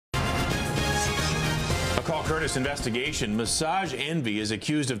A Call Kurtis investigation. Massage envy is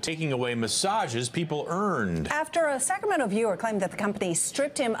accused of taking away massages people earned. After a Sacramento viewer claimed that the company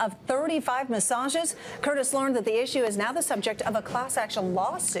stripped him of 35 massages, Kurtis learned that the issue is now the subject of a class action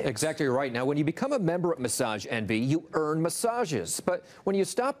lawsuit. Exactly right. Now, when you become a member at Massage Envy, you earn massages. But when you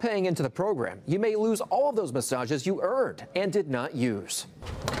stop paying into the program, you may lose all of those massages you earned and did not use.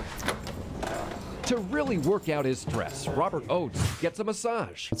 To really work out his stress, Robert Oates gets a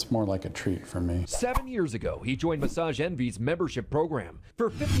massage. It's more like a treat for me. 7 years ago, he joined Massage Envy's membership program. For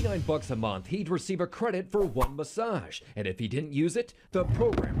 $59 a month, he'd receive a credit for one massage. And if he didn't use it, the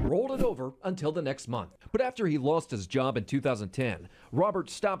program rolled it over until the next month. But after he lost his job in 2010, Robert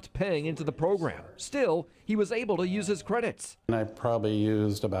stopped paying into the program. Still, he was able to use his credits. And I probably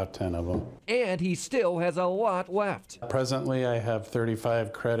used about 10 of them. And he still has a lot left. Presently, I have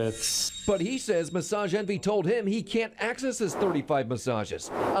 35 credits. But he says Massage Envy told him he can't access his 35 massages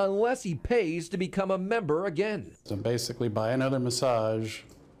unless he pays to become a member again. So basically, buy another massage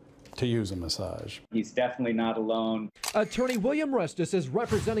to use a massage. He's definitely not alone. Attorney William Restis is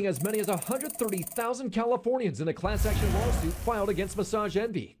representing as many as 130,000 Californians in a class action lawsuit filed against Massage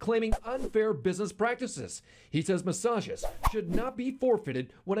Envy, claiming unfair business practices. He says massages should not be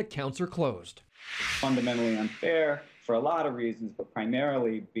forfeited when accounts are closed. Fundamentally unfair for a lot of reasons, but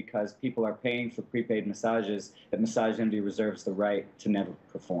primarily because people are paying for prepaid massages that Massage Envy reserves the right to never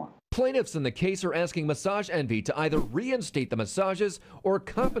perform. Plaintiffs in the case are asking Massage Envy to either reinstate the massages or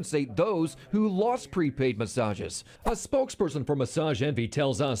compensate those who lost prepaid massages. A spokesperson for Massage Envy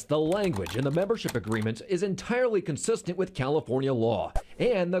tells us the language in the membership agreement is entirely consistent with California law,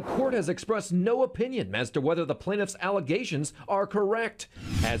 and the court has expressed no opinion as to whether the plaintiff's allegations are correct.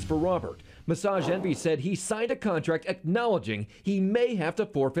 As for Robert, Massage Envy said he signed a contract acknowledging he may have to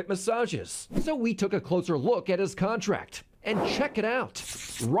forfeit massages. So we took a closer look at his contract. And check it out.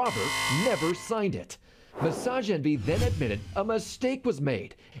 Robert never signed it. Massage Envy then admitted a mistake was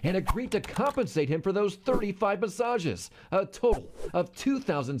made and agreed to compensate him for those 35 massages, a total of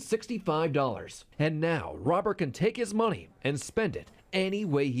 $2,065. And now Robert can take his money and spend it any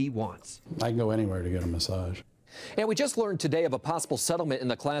way he wants. I can go anywhere to get a massage. And we just learned today of a possible settlement in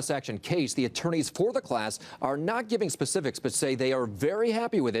the class action case. The attorneys for the class are not giving specifics, but say they are very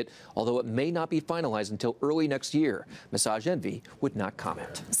happy with it, although it may not be finalized until early next year. Massage Envy would not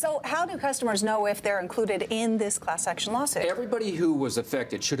comment. So how do customers know if they're included in this class action lawsuit? Everybody who was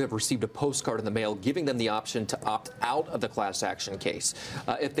affected should have received a postcard in the mail giving them the option to opt out of the class action case.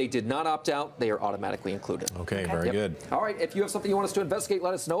 If they did not opt out, they are automatically included. Okay, very good. All right, if you have something you want us to investigate,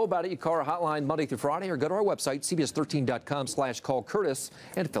 let us know about it. You call our hotline Monday through Friday or go to our website, CBS13.com/callKurtis,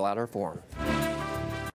 and fill out our form.